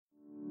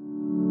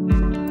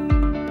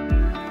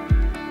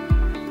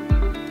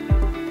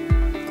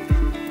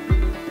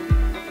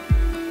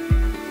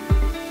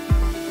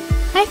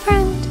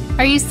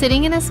Are you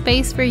sitting in a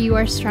space where you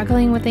are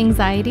struggling with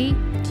anxiety?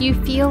 Do you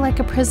feel like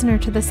a prisoner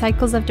to the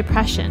cycles of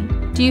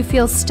depression? Do you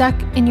feel stuck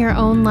in your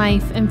own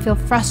life and feel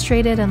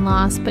frustrated and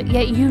lost, but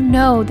yet you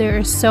know there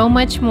is so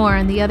much more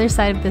on the other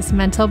side of this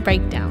mental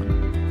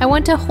breakdown? I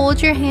want to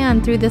hold your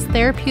hand through this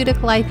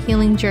therapeutic life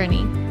healing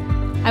journey.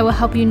 I will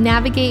help you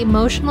navigate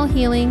emotional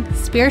healing,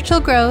 spiritual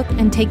growth,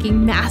 and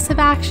taking massive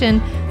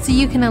action so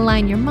you can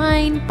align your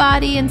mind,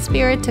 body, and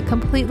spirit to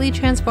completely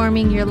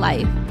transforming your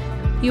life.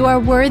 You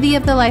are worthy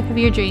of the life of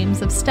your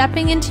dreams, of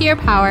stepping into your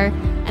power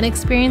and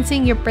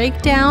experiencing your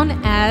breakdown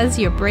as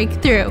your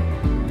breakthrough.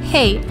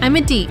 Hey, I'm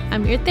Adit.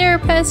 I'm your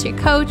therapist, your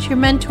coach, your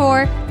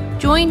mentor.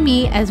 Join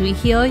me as we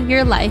heal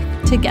your life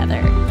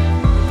together.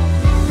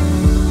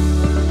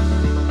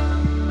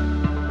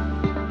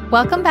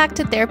 Welcome back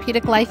to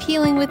Therapeutic Life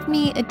Healing with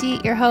me,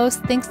 Adit, your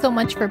host. Thanks so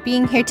much for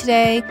being here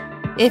today.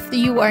 If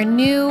you are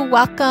new,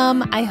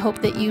 welcome. I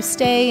hope that you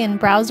stay and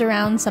browse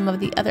around some of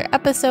the other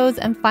episodes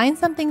and find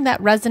something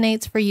that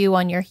resonates for you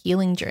on your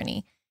healing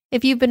journey.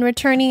 If you've been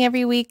returning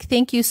every week,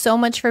 thank you so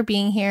much for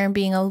being here and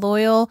being a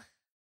loyal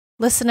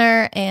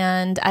listener.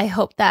 And I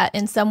hope that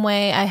in some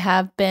way I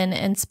have been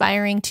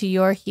inspiring to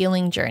your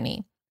healing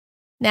journey.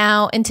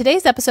 Now, in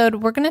today's episode,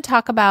 we're going to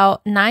talk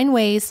about 9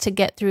 ways to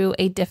get through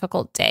a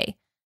difficult day.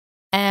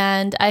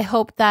 And I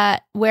hope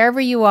that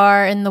wherever you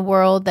are in the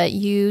world, that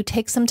you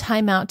take some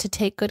time out to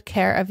take good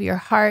care of your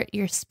heart,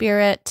 your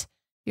spirit,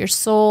 your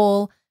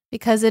soul,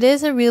 because it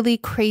is a really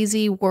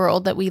crazy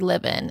world that we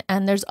live in.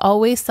 And there's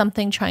always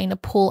something trying to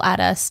pull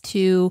at us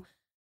to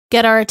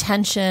get our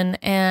attention.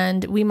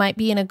 And we might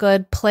be in a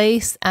good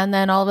place, and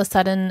then all of a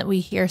sudden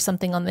we hear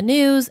something on the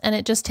news and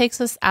it just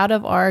takes us out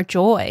of our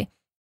joy.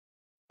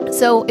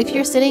 So if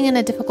you're sitting in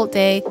a difficult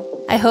day,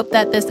 I hope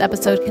that this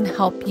episode can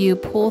help you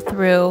pull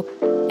through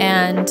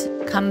and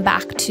come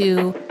back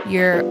to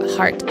your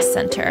heart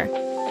center.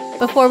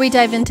 Before we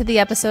dive into the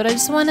episode, I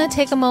just want to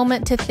take a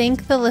moment to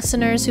thank the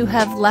listeners who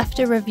have left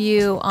a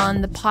review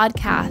on the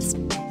podcast.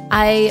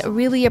 I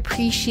really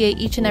appreciate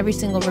each and every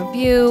single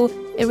review.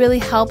 It really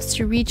helps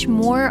to reach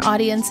more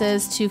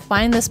audiences to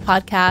find this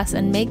podcast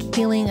and make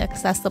healing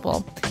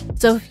accessible.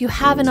 So if you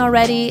haven't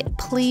already,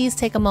 please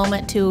take a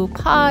moment to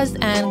pause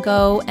and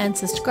go and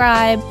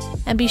subscribe,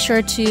 and be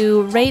sure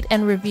to rate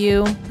and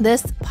review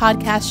this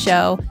podcast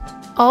show.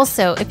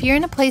 Also, if you're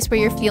in a place where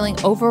you're feeling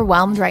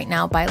overwhelmed right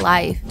now by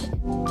life,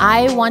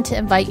 I want to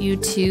invite you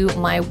to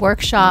my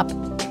workshop,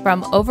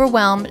 From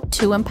Overwhelmed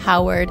to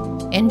Empowered,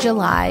 in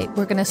July.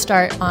 We're going to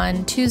start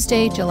on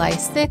Tuesday, July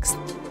 6th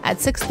at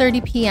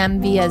 6:30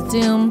 p.m. via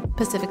Zoom,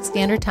 Pacific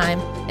Standard Time.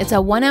 It's a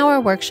 1-hour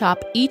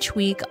workshop each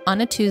week on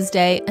a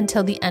Tuesday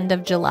until the end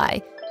of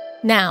July.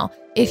 Now,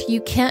 if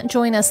you can't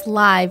join us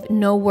live,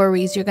 no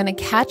worries. You're going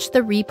to catch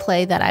the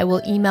replay that I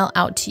will email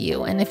out to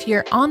you. And if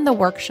you're on the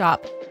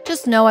workshop,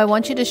 just know I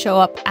want you to show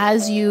up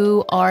as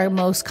you are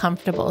most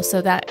comfortable.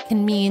 So that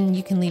can mean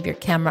you can leave your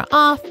camera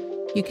off,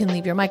 you can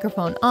leave your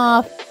microphone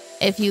off.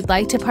 If you'd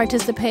like to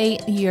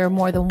participate, you're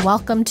more than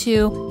welcome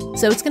to.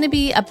 So it's going to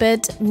be a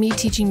bit me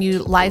teaching you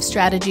life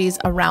strategies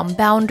around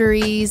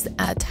boundaries,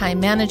 a time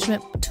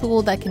management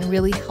tool that can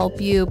really help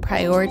you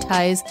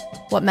prioritize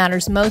what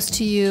matters most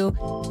to you.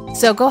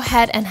 So go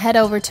ahead and head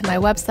over to my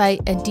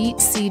website,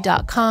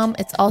 aditc.com.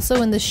 It's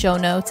also in the show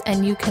notes,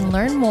 and you can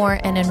learn more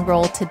and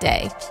enroll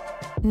today.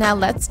 Now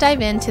let's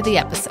dive into the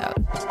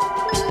episode.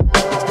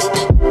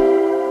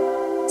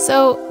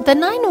 So the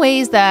 9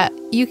 ways that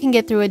you can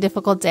get through a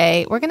difficult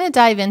day, we're going to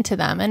dive into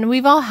them. And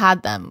we've all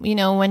had them. You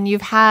know, when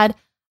you've had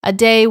a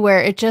day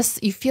where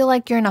you feel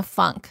like you're in a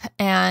funk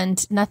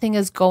and nothing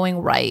is going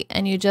right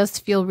and you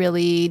just feel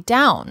really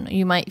down.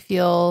 You might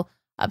feel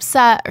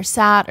upset or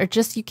sad, or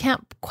just you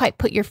can't quite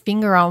put your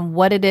finger on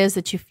what it is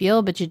that you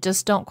feel, but you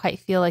just don't quite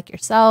feel like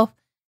yourself.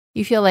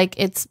 You feel like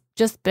it's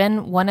just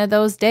been one of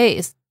those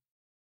days.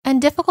 And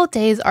difficult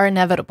days are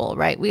inevitable,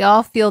 right? We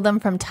all feel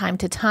them from time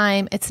to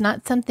time. It's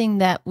not something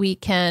that we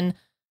can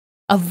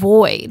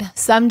avoid.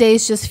 Some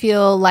days just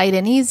feel light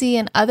and easy,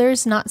 and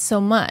others not so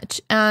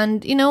much.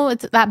 And, you know,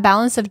 it's that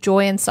balance of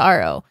joy and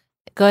sorrow,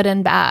 good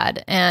and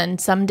bad.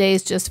 And some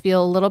days just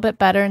feel a little bit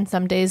better, and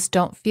some days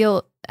don't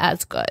feel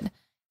as good.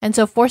 And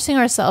so forcing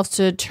ourselves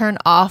to turn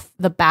off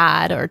the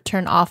bad or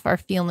turn off our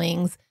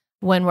feelings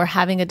when we're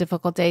having a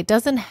difficult day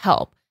doesn't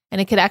help. And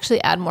it could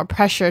actually add more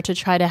pressure to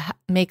try to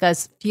make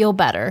us feel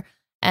better.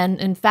 And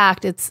in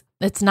fact, it's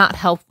not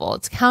helpful.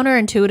 It's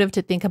counterintuitive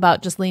to think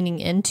about just leaning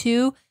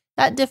into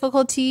that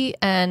difficulty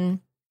and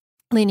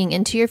leaning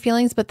into your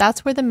feelings, but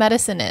that's where the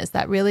medicine is.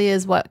 That really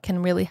is what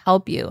can really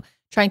help you.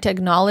 Trying to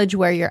acknowledge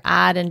where you're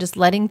at and just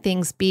letting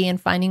things be and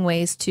finding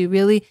ways to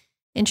really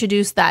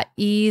introduce that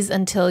ease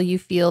until you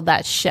feel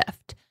that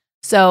shift.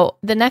 So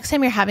the next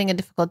time you're having a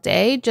difficult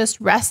day, just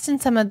rest in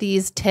some of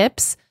these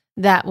tips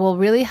that will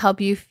really help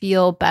you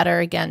feel better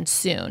again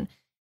soon.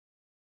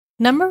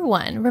 Number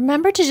 1,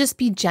 remember to just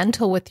be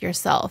gentle with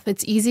yourself.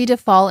 It's easy to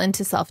fall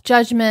into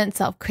self-judgment,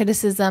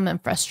 self-criticism,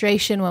 and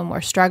frustration when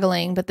we're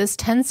struggling, but this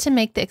tends to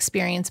make the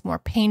experience more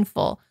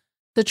painful.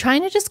 So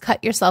trying to just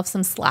cut yourself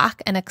some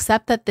slack and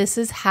accept that this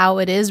is how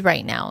it is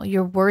right now.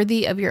 You're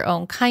worthy of your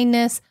own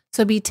kindness,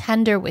 So be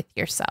tender with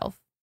yourself.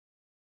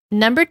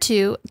 Number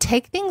 2,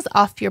 take things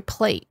off your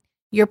plate.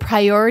 Your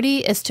priority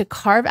is to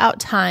carve out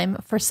time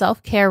for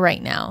self-care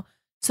right now.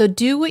 So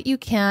do what you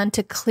can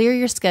to clear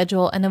your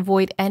schedule and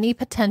avoid any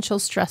potential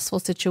stressful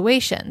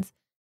situations.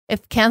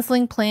 If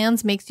canceling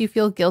plans makes you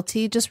feel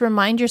guilty, just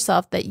remind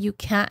yourself that you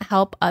can't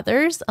help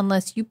others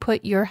unless you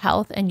put your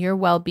health and your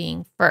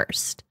well-being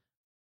first.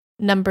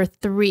 Number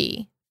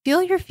 3,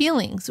 feel your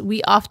feelings.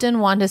 We often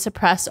want to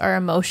suppress our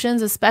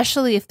emotions,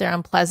 especially if they're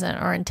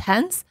unpleasant or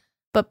intense,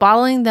 but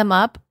bottling them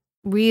up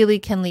really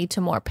can lead to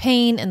more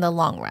pain in the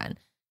long run.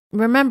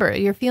 Remember,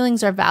 your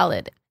feelings are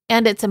valid,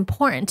 and it's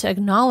important to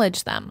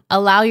acknowledge them.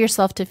 Allow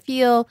yourself to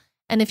feel,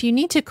 and if you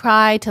need to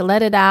cry, to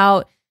let it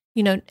out,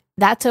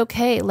 that's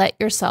okay. Let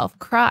yourself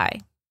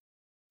cry.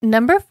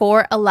 Number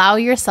 4, allow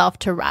yourself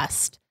to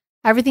rest.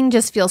 Everything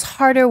just feels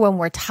harder when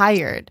we're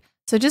tired.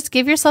 So just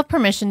give yourself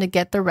permission to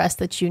get the rest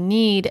that you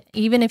need,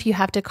 even if you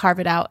have to carve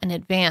it out in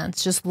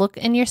advance. Just look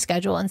in your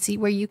schedule and see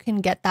where you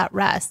can get that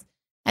rest.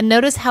 And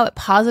notice how it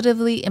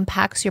positively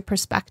impacts your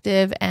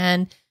perspective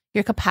and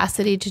your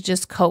capacity to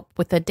just cope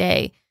with the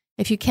day.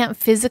 If you can't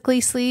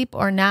physically sleep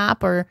or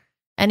nap or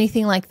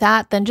anything like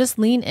that, then just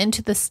lean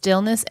into the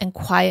stillness and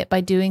quiet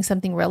by doing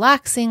something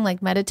relaxing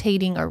like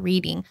meditating or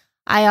reading.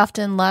 I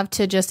often love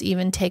to just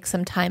even take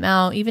some time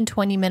out, even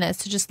 20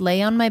 minutes, to just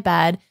lay on my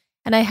bed.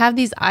 And I have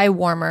these eye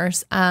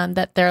warmers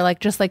that they're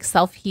just like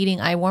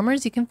self-heating eye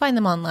warmers. You can find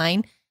them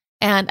online.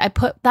 And I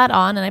put that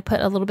on and I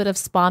put a little bit of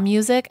spa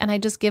music and I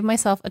just give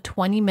myself a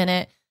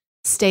 20-minute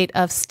state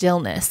of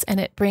stillness. And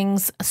it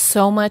brings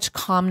so much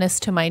calmness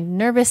to my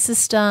nervous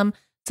system.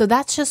 So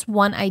that's just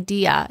one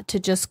idea to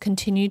just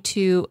continue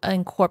to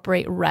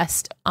incorporate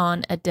rest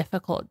on a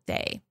difficult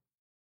day.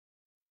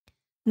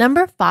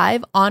 Number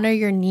 5, honor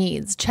your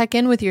needs. Check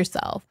in with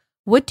yourself.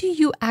 What do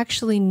you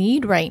actually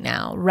need right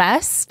now?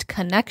 Rest,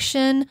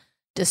 connection,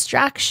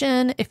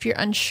 distraction. If you're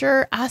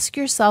unsure, ask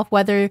yourself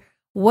whether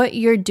what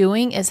you're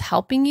doing is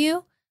helping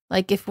you.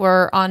 Like if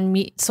we're on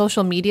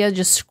social media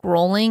just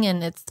scrolling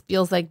and it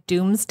feels like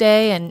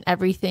doomsday and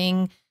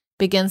everything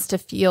begins to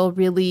feel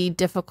really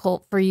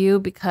difficult for you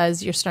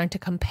because you're starting to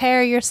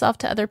compare yourself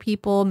to other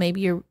people.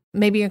 Maybe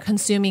you're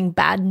consuming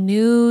bad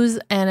news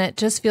and it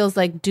just feels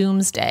like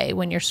doomsday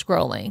when you're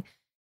scrolling.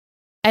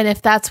 And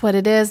if that's what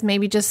it is,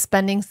 maybe just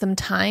spending some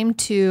time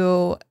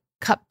to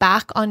cut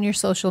back on your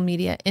social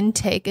media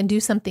intake and do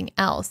something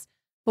else.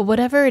 But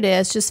whatever it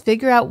is, just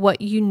figure out what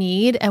you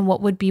need and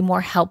what would be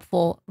more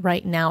helpful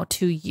right now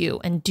to you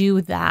and do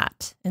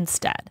that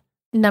instead.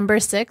 Number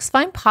 6,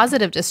 find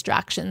positive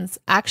distractions.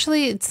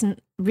 Actually, it's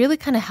really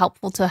kind of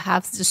helpful to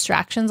have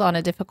distractions on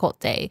a difficult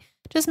day.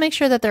 Just make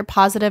sure that they're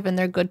positive and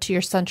they're good to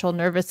your central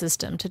nervous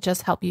system to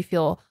just help you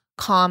feel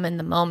calm in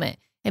the moment.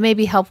 It may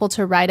be helpful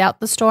to ride out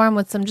the storm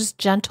with some just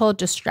gentle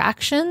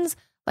distractions,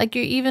 like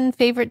your even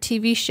favorite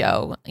TV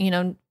show,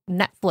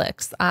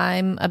 Netflix.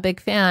 I'm a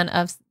big fan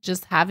of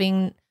just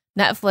having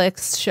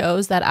Netflix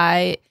shows that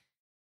I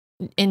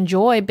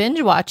enjoy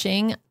binge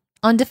watching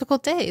on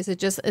difficult days. It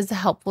just is a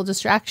helpful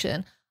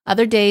distraction.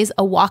 Other days,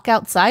 a walk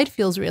outside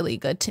feels really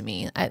good to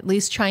me. At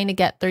least trying to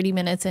get 30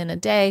 minutes in a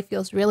day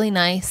feels really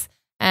nice.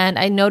 And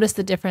I notice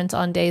the difference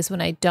on days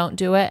when I don't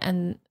do it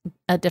and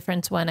a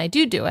difference when I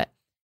do it.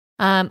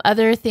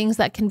 Other things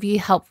that can be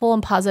helpful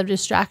and positive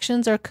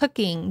distractions are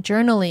cooking,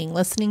 journaling,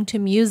 listening to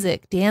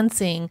music,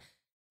 dancing,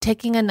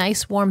 taking a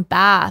nice warm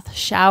bath,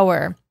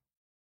 shower,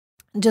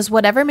 just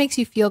whatever makes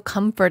you feel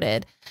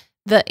comforted.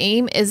 The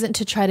aim isn't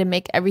to try to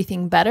make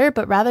everything better,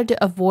 but rather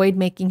to avoid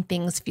making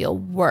things feel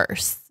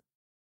worse.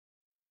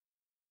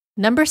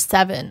 Number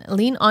 7,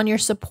 lean on your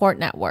support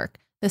network.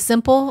 The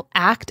simple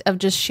act of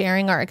just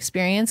sharing our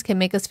experience can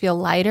make us feel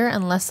lighter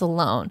and less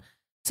alone.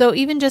 So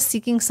even just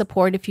seeking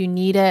support if you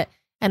need it,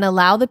 and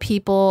allow the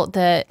people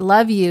that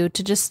love you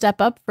to just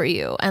step up for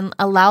you and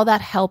allow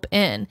that help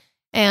in.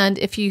 And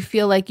if you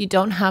feel like you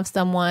don't have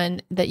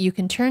someone that you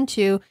can turn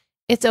to,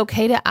 it's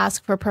okay to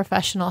ask for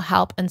professional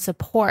help and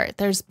support.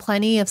 There's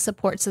plenty of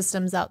support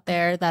systems out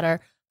there that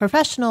are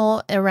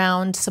professional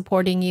around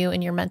supporting you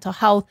in your mental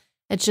health.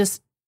 It's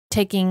just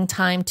taking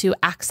time to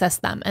access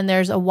them. And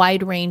there's a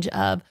wide range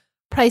of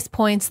price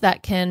points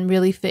that can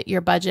really fit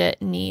your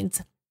budget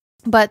needs.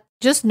 But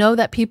just know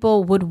that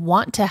people would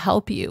want to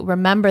help you.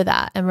 Remember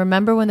that. And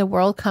remember, when the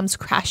world comes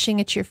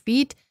crashing at your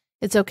feet,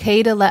 it's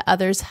okay to let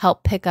others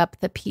help pick up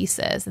the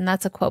pieces. And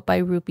that's a quote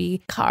by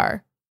Rupi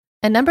Kaur.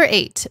 And number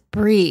 8,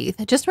 breathe.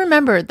 Just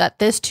remember that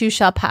this too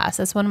shall pass.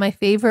 That's one of my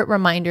favorite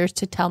reminders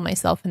to tell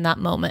myself in that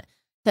moment,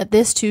 that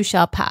this too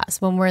shall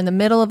pass. When we're in the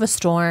middle of a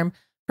storm,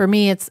 for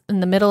me, it's in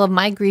the middle of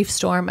my grief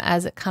storm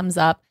as it comes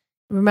up.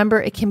 Remember,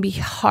 it can be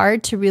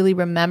hard to really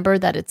remember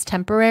that it's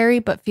temporary,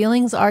 but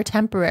feelings are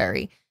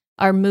temporary.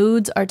 Our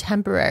moods are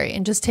temporary,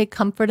 and just take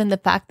comfort in the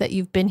fact that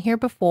you've been here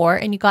before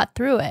and you got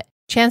through it.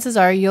 Chances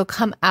are you'll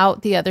come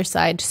out the other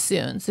side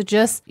soon. So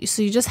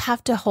you just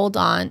have to hold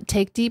on,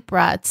 take deep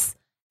breaths,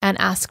 and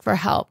ask for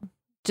help.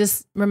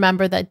 Just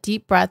remember that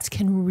deep breaths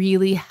can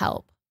really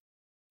help.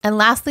 And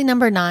lastly,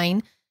 number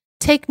 9,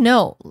 take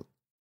note.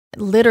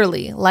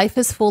 Literally, life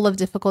is full of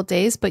difficult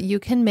days, but you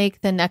can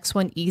make the next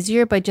one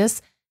easier by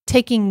just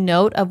taking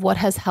note of what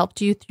has helped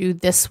you through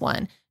this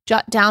one.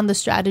 Jot down the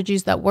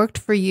strategies that worked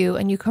for you,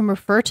 and you can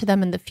refer to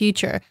them in the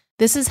future.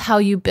 This is how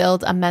you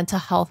build a mental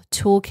health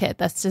toolkit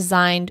that's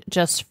designed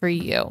just for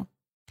you.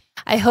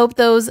 I hope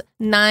those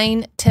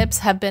 9 tips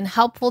have been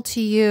helpful to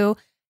you,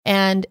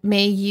 and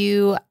may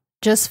you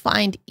just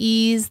find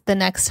ease the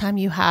next time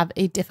you have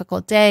a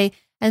difficult day.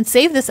 And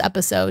save this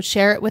episode,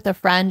 share it with a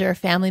friend or a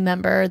family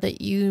member that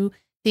you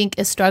think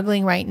is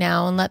struggling right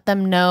now, and let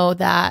them know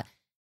that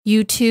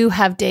you too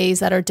have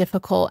days that are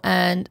difficult,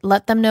 and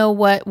let them know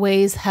what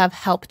ways have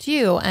helped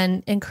you,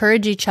 and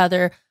encourage each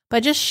other by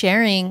just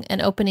sharing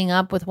and opening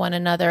up with one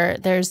another.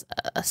 There's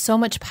so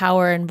much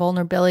power and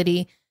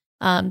vulnerability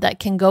that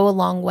can go a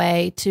long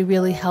way to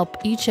really help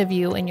each of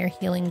you in your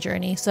healing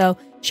journey. So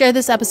share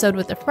this episode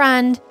with a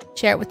friend,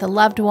 share it with a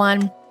loved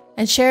one,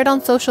 and share it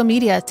on social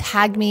media.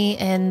 Tag me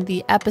in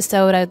the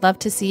episode. I'd love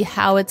to see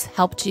how it's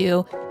helped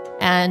you.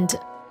 And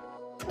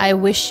I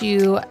wish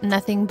you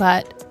nothing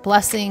but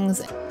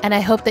blessings. And I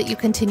hope that you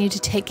continue to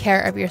take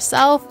care of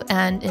yourself.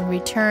 And in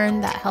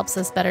return, that helps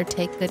us better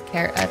take good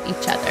care of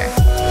each other.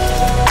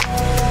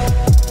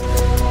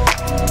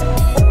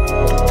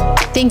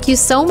 Thank you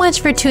so much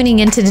for tuning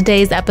into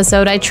today's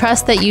episode. I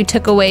trust that you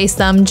took away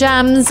some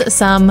gems,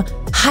 some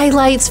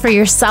highlights for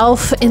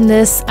yourself in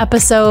this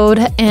episode.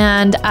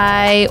 And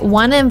I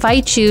want to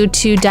invite you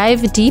to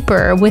dive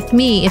deeper with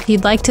me if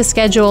you'd like to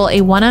schedule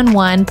a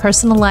one-on-one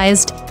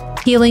personalized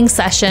healing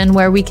session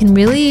where we can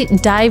really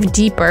dive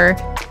deeper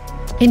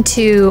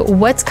into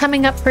what's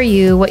coming up for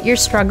you, what you're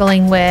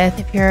struggling with,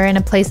 if you're in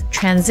a place of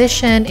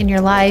transition in your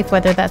life,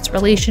 whether that's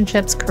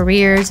relationships,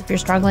 careers, if you're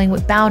struggling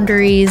with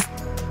boundaries.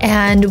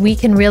 And we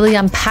can really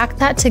unpack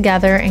that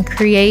together and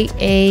create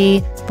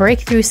a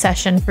breakthrough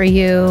session for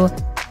you.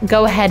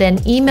 Go ahead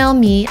and email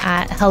me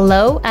at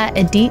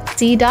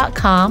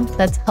hello@aditc.com.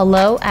 That's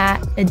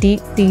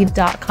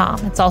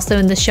hello@aditc.com. It's also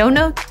in the show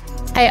notes.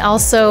 I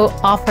also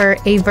offer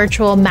a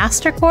virtual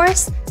master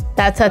course.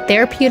 That's a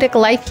therapeutic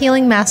life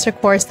healing master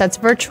course that's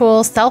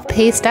virtual,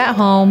 self-paced at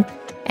home.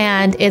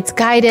 And it's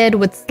guided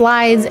with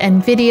slides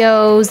and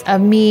videos of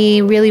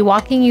me really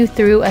walking you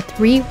through a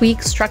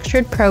 3-week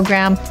structured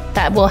program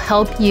that will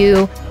help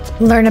you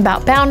learn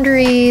about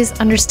boundaries,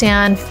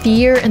 understand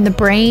fear in the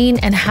brain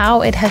and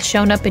how it has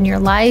shown up in your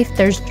life.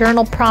 There's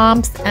journal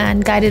prompts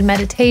and guided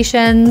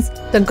meditations.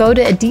 So go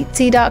to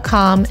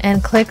aditc.com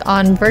and click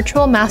on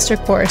Virtual Master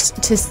Course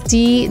to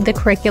see the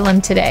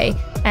curriculum today.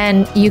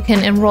 And you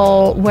can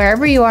enroll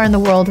wherever you are in the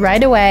world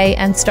right away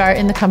and start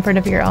in the comfort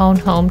of your own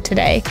home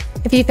today.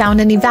 If you found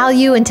any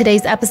value in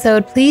today's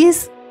episode,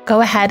 please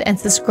go ahead and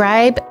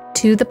subscribe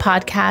to the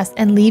podcast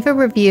and leave a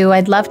review.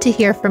 I'd love to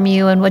hear from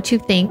you and what you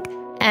think.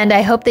 And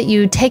I hope that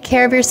you take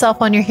care of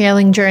yourself on your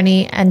healing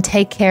journey and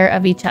take care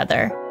of each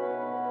other.